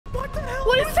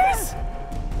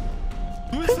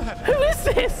that? Who is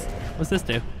this? What's this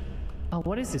do? Oh,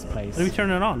 what is this place? How do we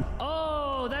turn it on?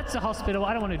 Oh, that's a hospital.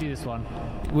 I don't want to do this one.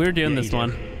 We're doing this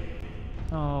one.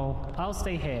 Oh, I'll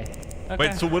stay here. Okay.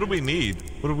 Wait, so what do we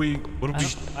need? What do we?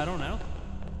 I don't know.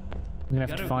 I'm gonna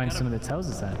have to find someone that tells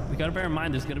us that. We gotta bear in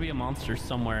mind there's gonna be a monster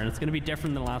somewhere, and it's gonna be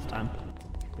different than last time.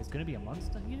 There's gonna be a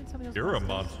monster? You didn't tell me there was You're a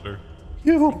monster.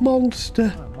 You're a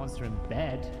monster. Oh, a monster in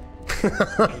bed. Hey,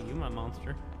 you my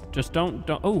monster. Just don't.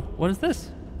 Oh, what is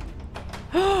this?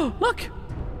 Oh, look!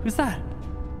 Who's that?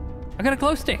 I got a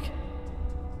glow stick.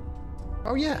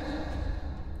 Oh yeah.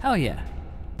 Hell yeah.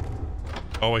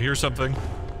 Oh, I hear something.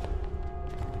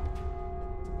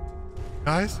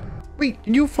 Guys? Wait,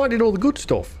 you're finding all the good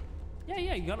stuff.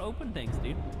 Yeah, you gotta open things,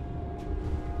 dude.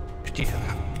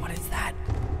 What is that?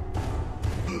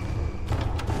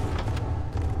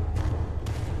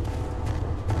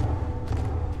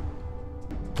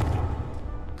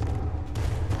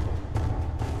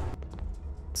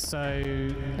 So,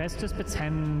 let's just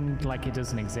pretend like it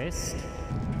doesn't exist.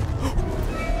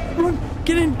 Run!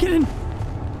 Get in! Get in!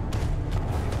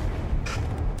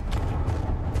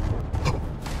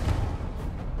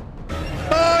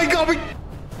 Oh, he got me!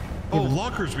 Oh,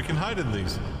 lockers. We can hide in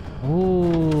these.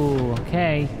 Ooh,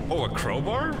 okay. Oh, a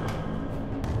crowbar?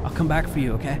 I'll come back for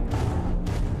you, okay?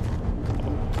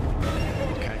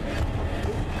 Okay.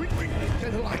 Quick,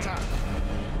 get the light out.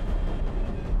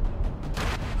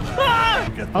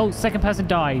 Oh, second person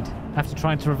died after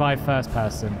trying to revive first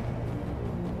person.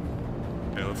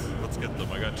 Okay, let's get them.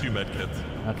 I got 2 med kits.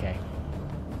 Okay.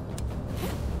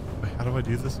 Wait, how do I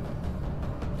do this?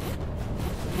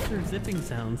 What are zipping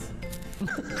sounds?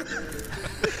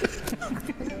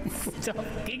 Stop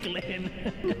giggling.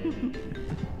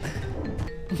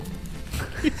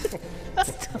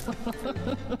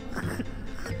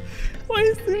 Why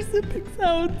is there zipping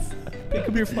sounds? Pick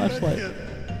up your flashlight.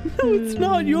 No, it's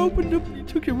not. You opened up. You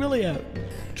took your willy out.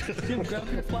 Jim,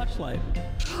 grab your flashlight.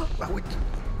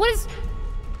 What is...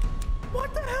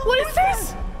 What the hell? What is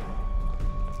this?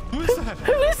 Who is that?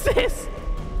 Who is this?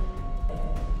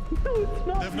 No, it's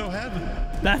They not. have no head.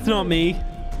 That's not me.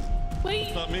 Wait,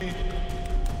 It's not me.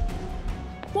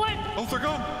 what? Oh, they're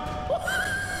gone.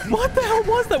 What the hell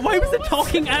was that? Why was it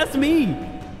talking as me?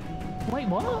 Wait,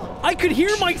 what? I could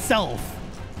hear myself.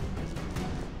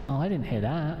 Oh, I didn't hear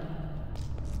that.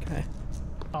 Okay.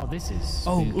 Oh, this is...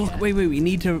 Oh, spooky. look, wait. We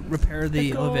need to repair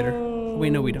the elevator.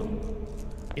 Wait, no, we don't.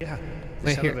 Yeah. Wait,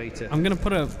 This here. elevator. I'm gonna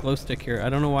put a glow stick here. I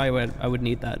don't know why I would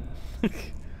need that.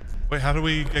 Wait, how do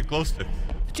we get glow sticks?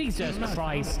 Jesus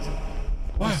Christ.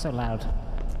 What? That's so loud.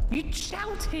 You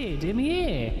shouted in the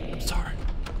ear. I'm sorry.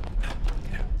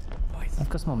 I've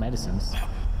got some more medicines.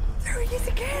 There he is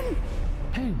again.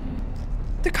 Who?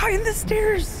 The guy in the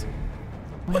stairs.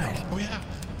 Wow. Oh, yeah.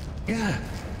 Yeah.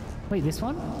 Wait, this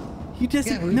one? He just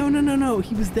no.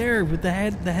 He was there with the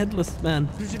headless man.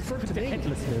 Who's in front of The me?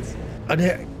 headlesses. And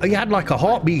he had like a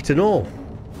heartbeat and all.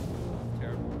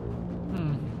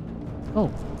 Oh,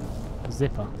 a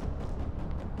zipper.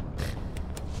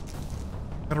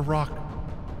 Got a rock.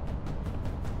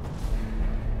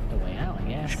 The way out, I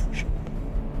guess.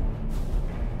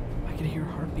 I can hear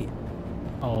a heartbeat.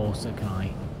 Oh, so can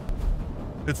I.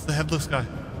 It's the headless guy.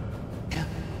 Yeah.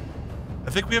 I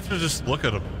think we have to just look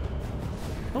at him.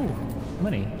 Oh,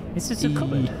 money. It's just a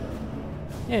cupboard.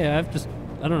 Yeah,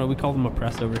 I don't know. We call them a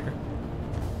press over here.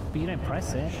 But you don't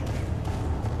press it.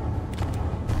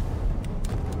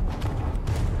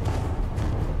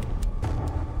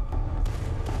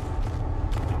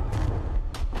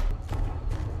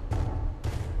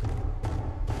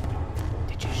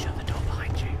 Did you shut the door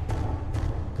behind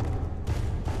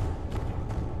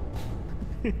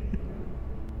you?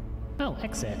 Oh,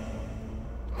 exit.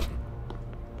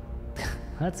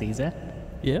 That's easy.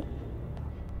 Yeah.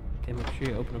 Okay, make sure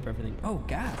you open up everything. Oh,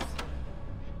 gas.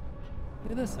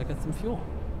 Look at this. I got some fuel.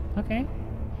 Okay.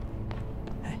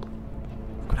 Hey,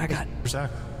 look what I got. Where's Zach?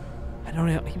 I don't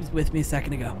know. He was with me a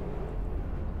second ago.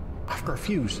 I've got a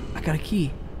fuse. I got a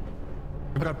key.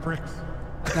 We've got bricks.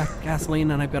 I got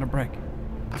gasoline and I've got a brick.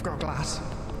 I've got glass.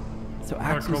 So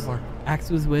got a crowbar. Axe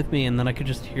was with me, and then I could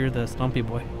just hear the Stumpy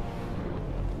boy.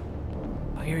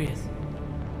 Oh, here he is.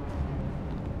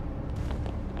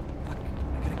 Fuck,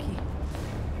 I got a key.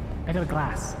 I got a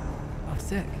glass. Oh,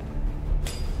 sick.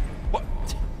 What?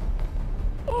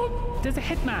 Oh, there's a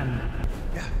hitman.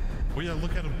 Yeah. Oh, yeah,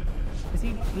 look at him. Is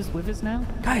he just with us now?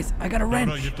 Guys, I got a wrench.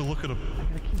 No, you have to look at him.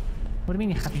 What do you mean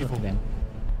you have to look at him?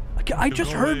 I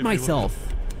just go heard away if you look myself.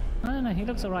 I don't know, he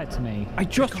looks alright to me. I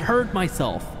just heard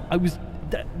myself. I was...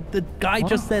 The guy What?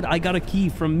 just said I got a key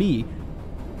from me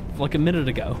like a minute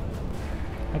ago.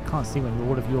 I can't see when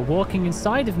all of you are walking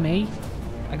inside of me.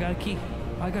 I got a key.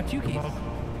 I got two keys.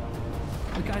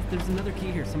 Oh, guys, there's another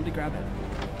key here. Somebody grab it.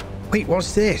 Wait,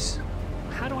 what's this?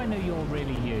 How do I know you're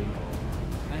really you?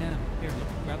 I am. Here, look.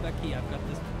 Grab that key. I've got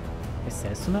this. It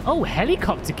says something. Oh,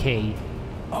 helicopter key.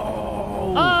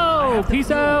 Oh! Oh, peace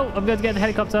out. I'm going to get the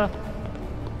helicopter.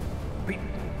 Wait,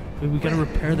 we gotta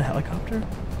repair the helicopter?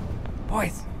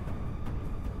 Boys!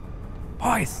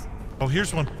 Boys! Oh,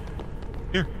 here's one.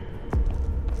 Here.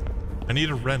 I need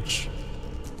a wrench.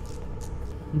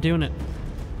 I'm doing it.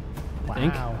 I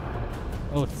think. Wow.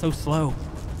 Oh, it's so slow.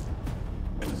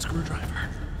 And a screwdriver.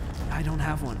 I don't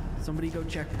have one. Somebody go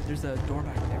check. There's a door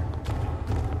back there.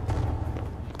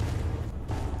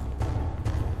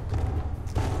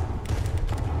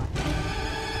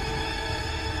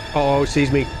 Oh, it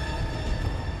sees me.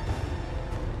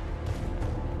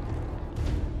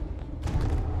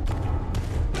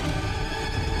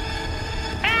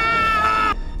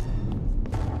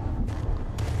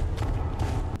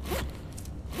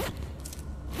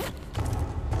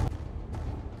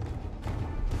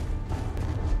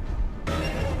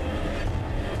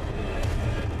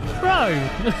 Bro!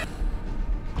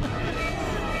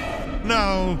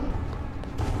 No.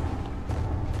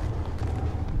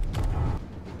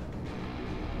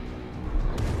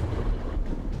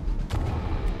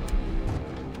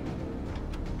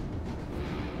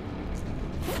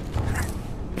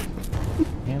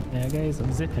 Yep, there it goes.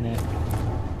 I'm zipping it.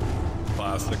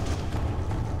 Plastic.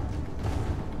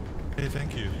 Hey,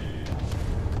 thank you.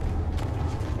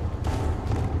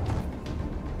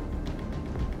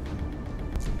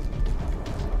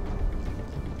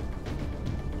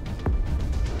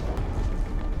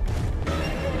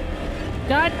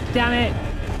 God damn it!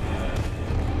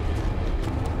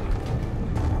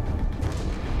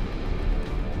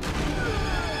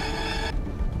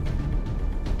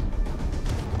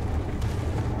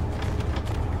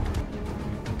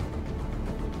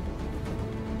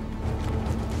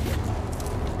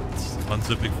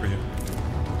 Unzipping for you.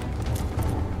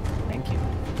 Thank you.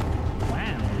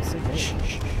 Wow, you're so good.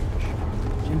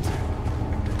 Jim's here.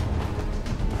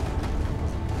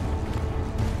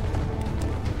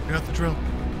 I got the drill.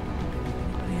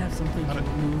 Anybody have something Got to it.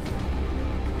 remove?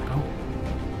 Go.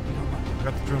 I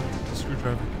got the drill. The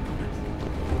screwdriver.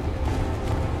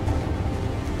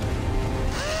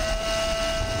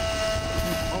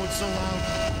 Oh, it's so loud.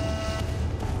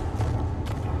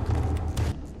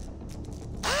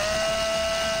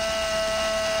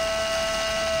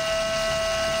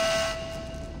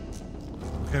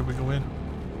 Okay, we go in.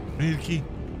 We need a key.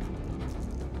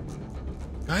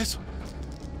 Guys?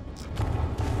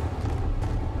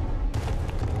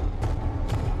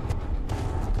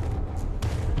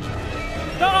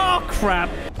 Oh, crap!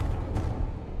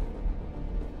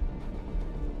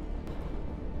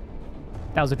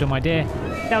 That was a dumb idea.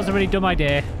 That was a really dumb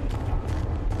idea.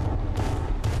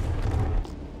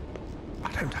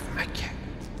 I don't have a med kit.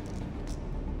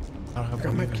 I don't have I got a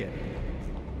one med either. kit.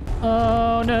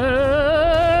 Oh, no!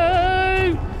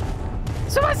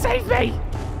 Someone save me!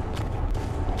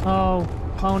 Oh,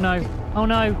 oh no, oh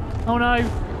no, oh no!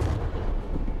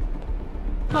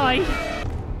 Hi!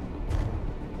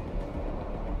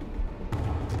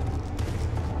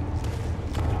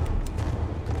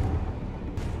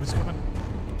 Who's coming?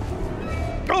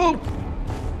 Oh!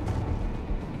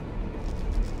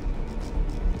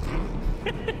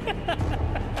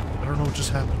 I don't know what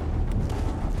just happened.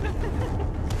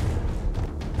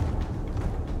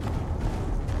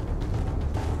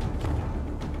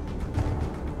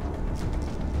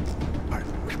 Alright,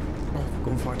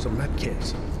 go and find some med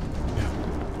kits. Yeah.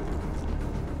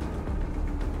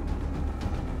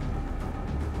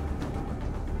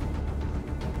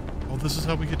 Oh, this is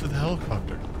how we get to the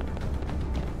helicopter.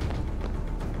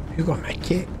 You got a med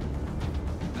kit?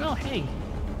 Oh, hey!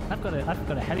 I've got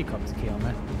a helicopter key on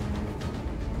there.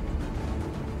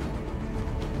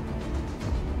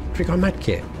 Have you got a med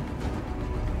kit?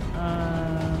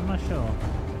 I'm not sure.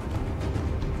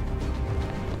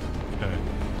 Okay.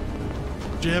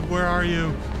 Jeb, where are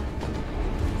you?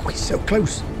 Oh, it's so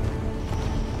close.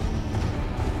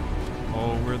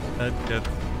 Oh, we're the med kit.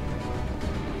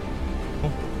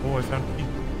 Oh, I found a key.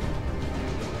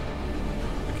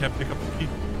 I can't pick up the key.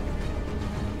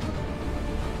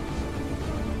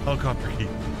 Helicopter key.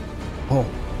 Oh.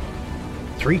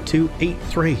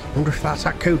 3283. Wonder if that's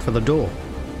that code for the door.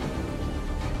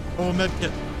 Oh, a med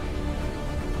kit.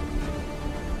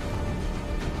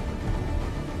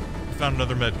 I found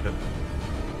another med kit.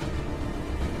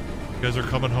 You guys are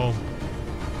coming home.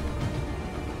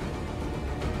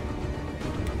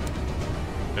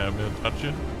 Okay, I'm gonna touch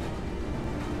you.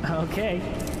 Okay.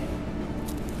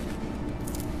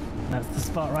 That's the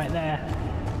spot right there.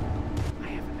 I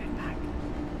have a med pack.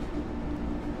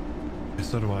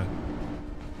 So do I.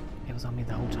 It was on me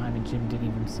the whole time and Jim didn't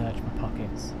even search my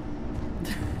pockets.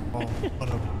 Oh, what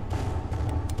a...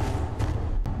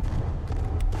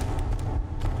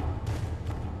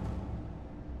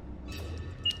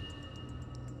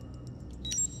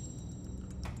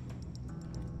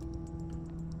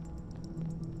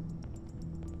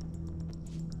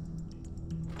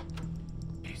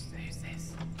 Who's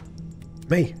this?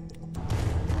 Me.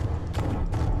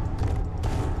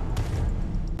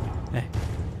 Hey,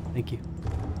 thank you.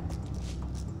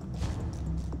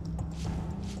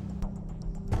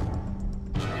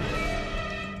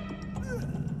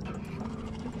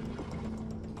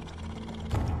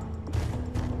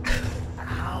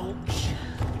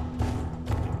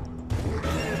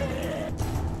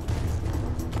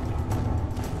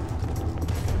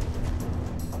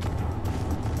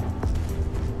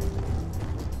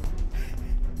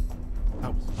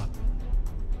 That was fun.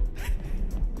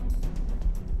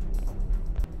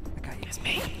 I got you. It's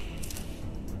me.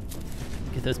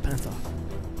 Get those pants off.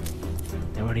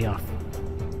 They're already off.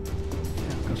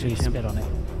 Yeah, Make sure you spit on it.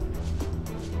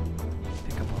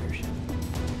 Pick up all your shit.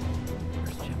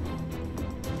 Where's Jim?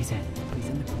 He's in. He's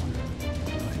in the corner.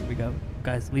 Oh, here we go.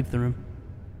 Guys, leave the room.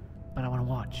 But I want to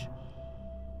watch.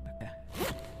 Okay.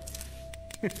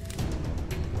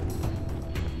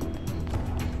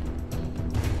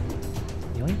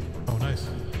 Yoink. Oh, nice.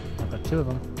 I've got 2 of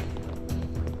them.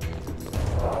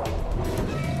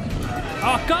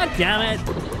 Oh, god damn it!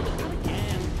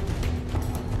 Again.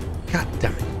 God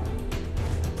damn it.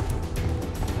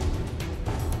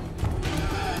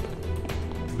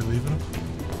 Are we leaving him?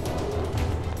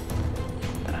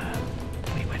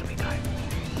 Wait, where do we go?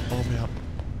 Follow me up.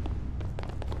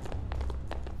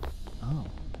 Oh.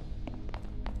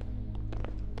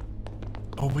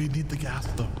 Oh, we need the gas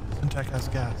though. Syntac has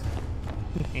gas.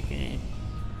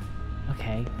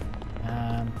 Okay.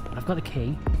 I've got the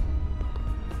key.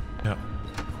 Yeah.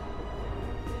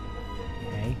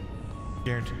 Okay.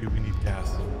 Guarantee you we need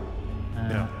gas.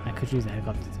 Yeah. I could use a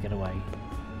helicopter to get away.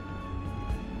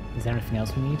 Is there anything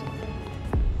else we need?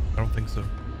 I don't think so.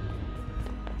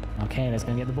 Okay, let's go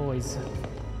and get the boys.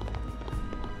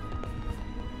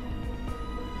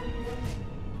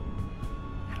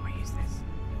 How do I use this?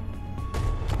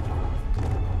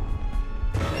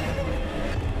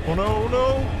 Oh no,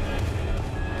 no!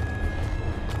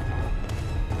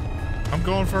 I'm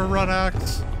going for a run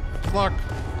axe. Fuck.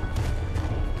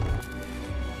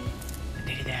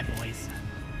 Nearly there, boys.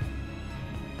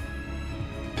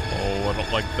 Oh, I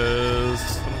don't like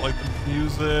this. I don't like the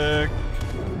music.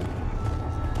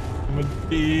 I'm in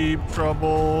deep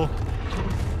trouble.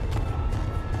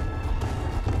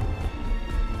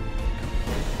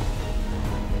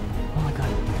 Oh my god.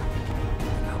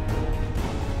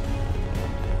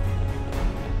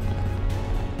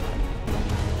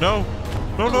 No!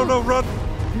 No, no, no, run!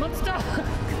 Monster!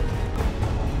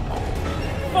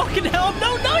 Fucking hell,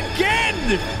 no, not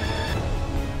again!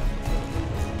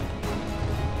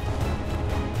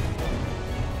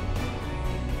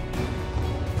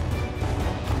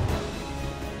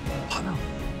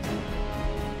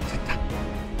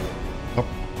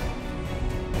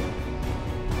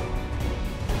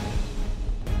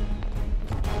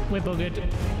 We're buggered.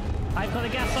 I've got the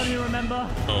gas on you, remember?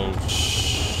 Oh,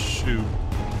 shoot.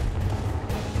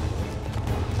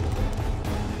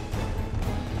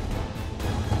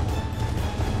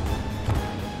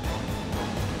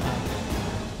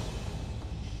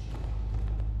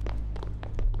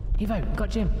 Evo, we got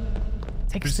Jim.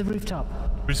 Take us to the rooftop.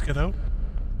 We just get out?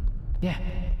 Yeah.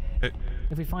 Hey,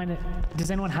 If we find it... Does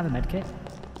anyone have a med kit?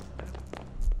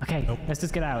 Okay, Nope. let's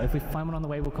just get out. If we find one on the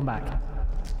way, we'll come back.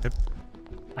 yep.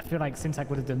 I feel like Syntac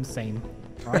would have done the same.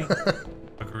 Right?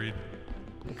 Agreed.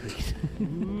 Agreed.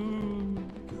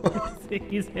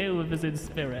 He's here with us in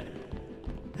spirit.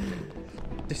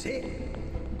 That's it.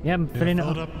 Yeah, I'm filling it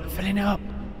fill it up. up. Filling it up.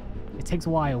 It takes a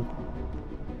while.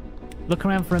 Look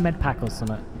around for a med pack or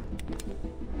something.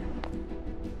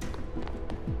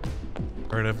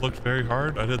 Alright, I've looked very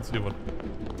hard. I didn't see one.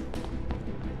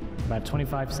 About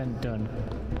 25% done.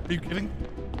 Are you kidding?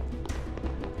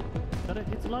 Got it?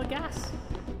 It's a lot of gas.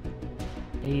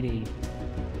 80.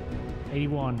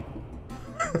 81.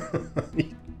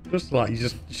 Just like you're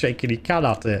just shaking your can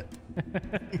at it.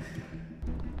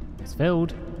 It's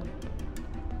filled.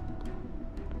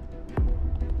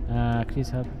 Please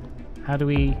help. How do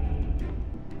we...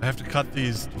 I have to cut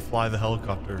these to fly the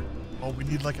helicopter. Oh, we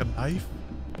need like a knife?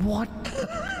 What?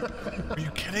 Are you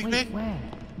kidding Wait, me? where?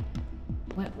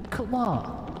 Where? Cut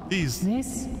what? These.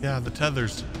 This? Yeah, the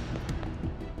tethers.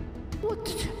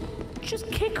 What? Just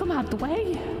kick them out the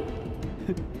way.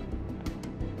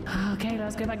 Okay,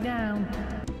 let's go back down.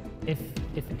 If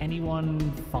anyone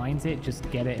finds it, just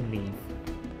get it and leave.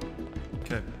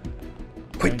 Okay.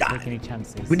 Quick, Don't take any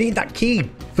chances. we need that key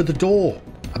for the door.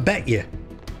 I bet you.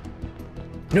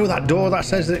 You know that door that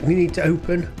says that we need to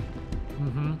open?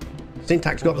 Mm-hmm.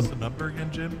 Syntax got What's the number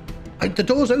again, Jim? The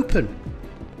door's open.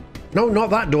 No, not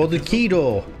that door, the key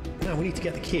door. Now we need to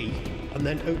get the key and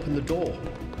then open the door.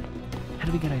 How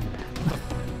do we get over there?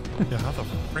 Yeah, how the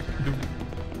frick do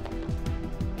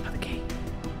Oh, the key.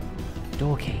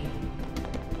 Door key.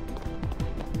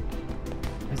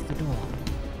 Where's the door?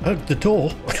 The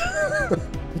door?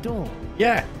 The door.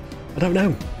 Yeah, I don't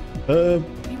know.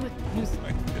 You were...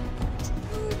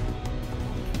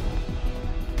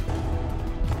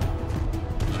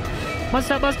 Bust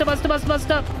up.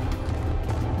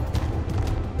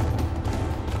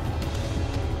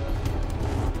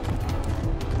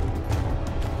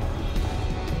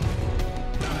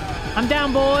 I'm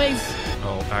down, boys.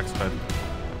 Oh, axe head.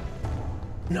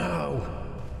 No.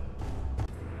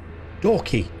 Door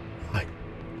key. Right.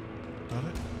 Got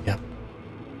it? Yeah.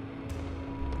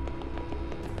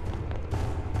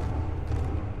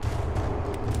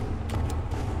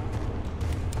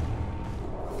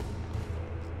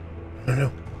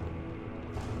 No.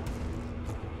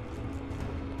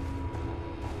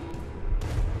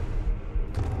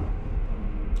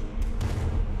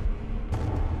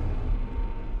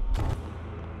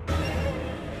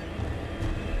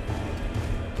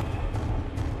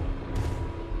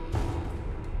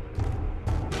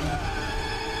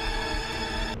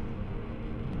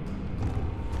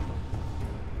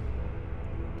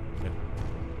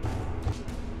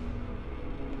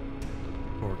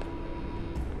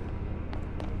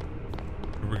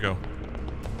 Here we go.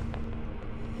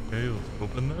 Okay, let's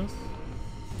open this.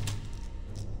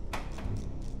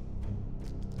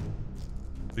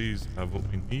 Please have what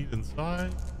we need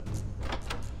inside.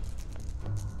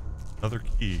 Another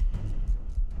key.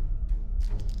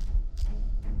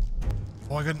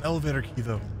 Oh, I got an elevator key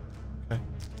though. Okay.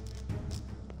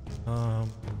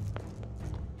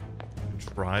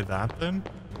 Try that then?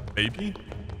 Maybe?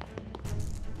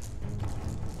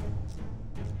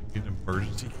 Need an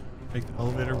emergency key to make the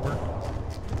elevator work?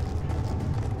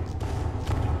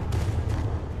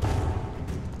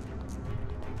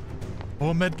 Oh,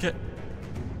 a med kit.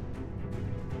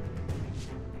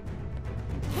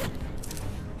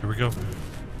 Here we go.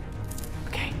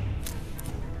 Okay.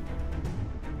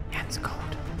 Yeah, it's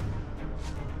cold.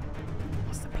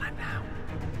 What's the plan now?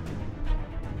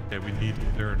 Okay, we need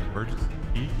either an emergency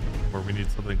key or we need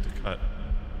something to cut.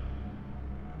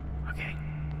 Okay.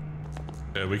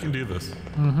 Yeah, we can do this.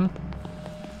 Mm-hmm.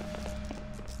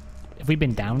 Have we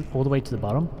been down all the way to the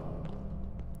bottom?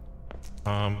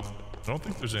 I don't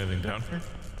think there's anything down here.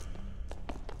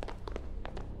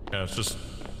 Yeah, it's just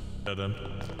dead end.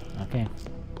 Okay.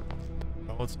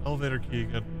 Oh, it's elevator key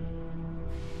again.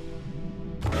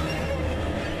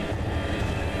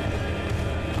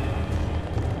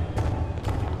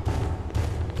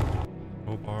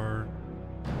 Oh, bar.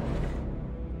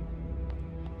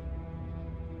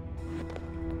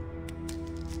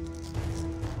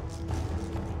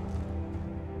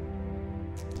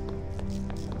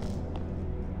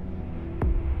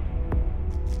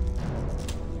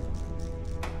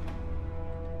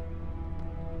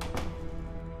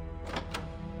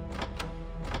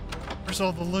 Where's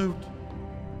all the loot?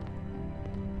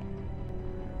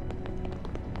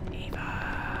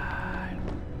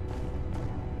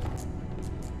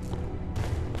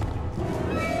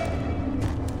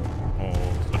 Oh,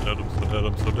 so dead, I'm so dead,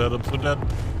 I'm so dead, I'm so dead.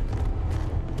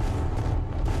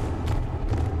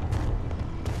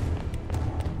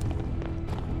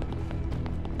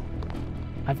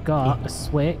 I've got a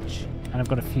switch and I've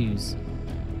got a fuse.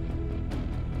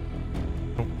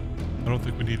 Oh, I don't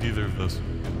think we need either of those.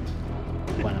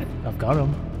 Well, I've got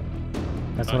them.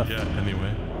 That's what Not yet,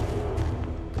 anyway.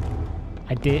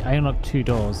 I did. I unlocked 2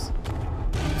 doors.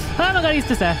 Oh my god, he's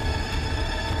just there.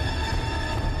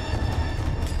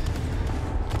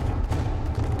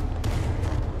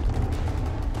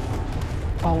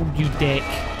 Oh, you dick.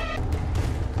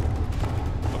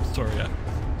 I'm sorry, I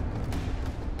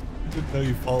didn't know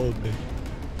you followed me.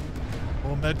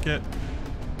 Oh, medkit.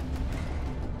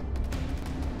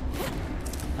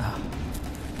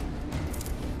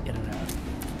 Get it out.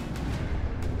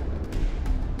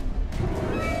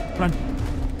 Run.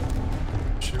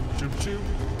 Shoot, shoot, shoot.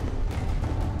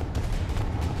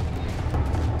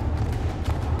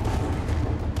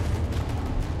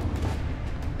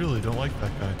 Really don't like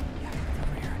that guy. Yeah, it's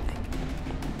over here, I think.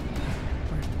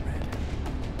 Where's the red?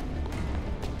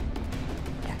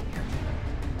 Yeah, here.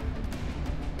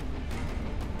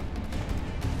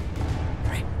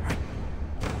 Right.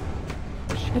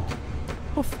 shit.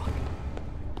 Oh, fuck.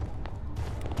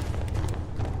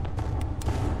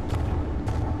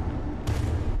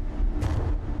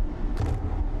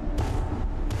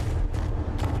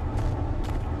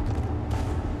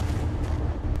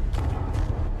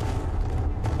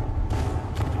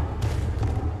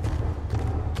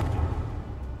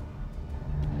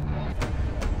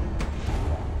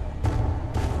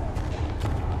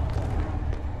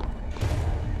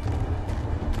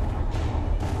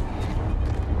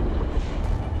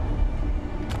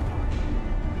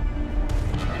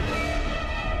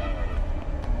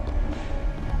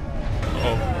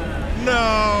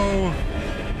 No!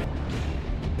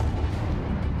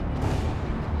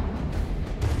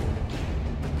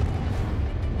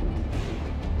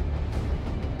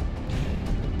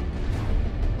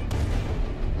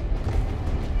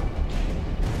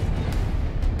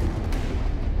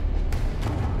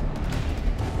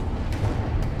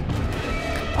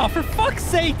 Oh, for fuck's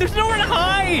sake, there's nowhere to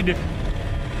hide!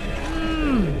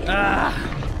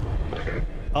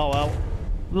 Oh well.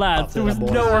 Lads, there was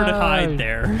nowhere to hide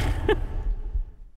there.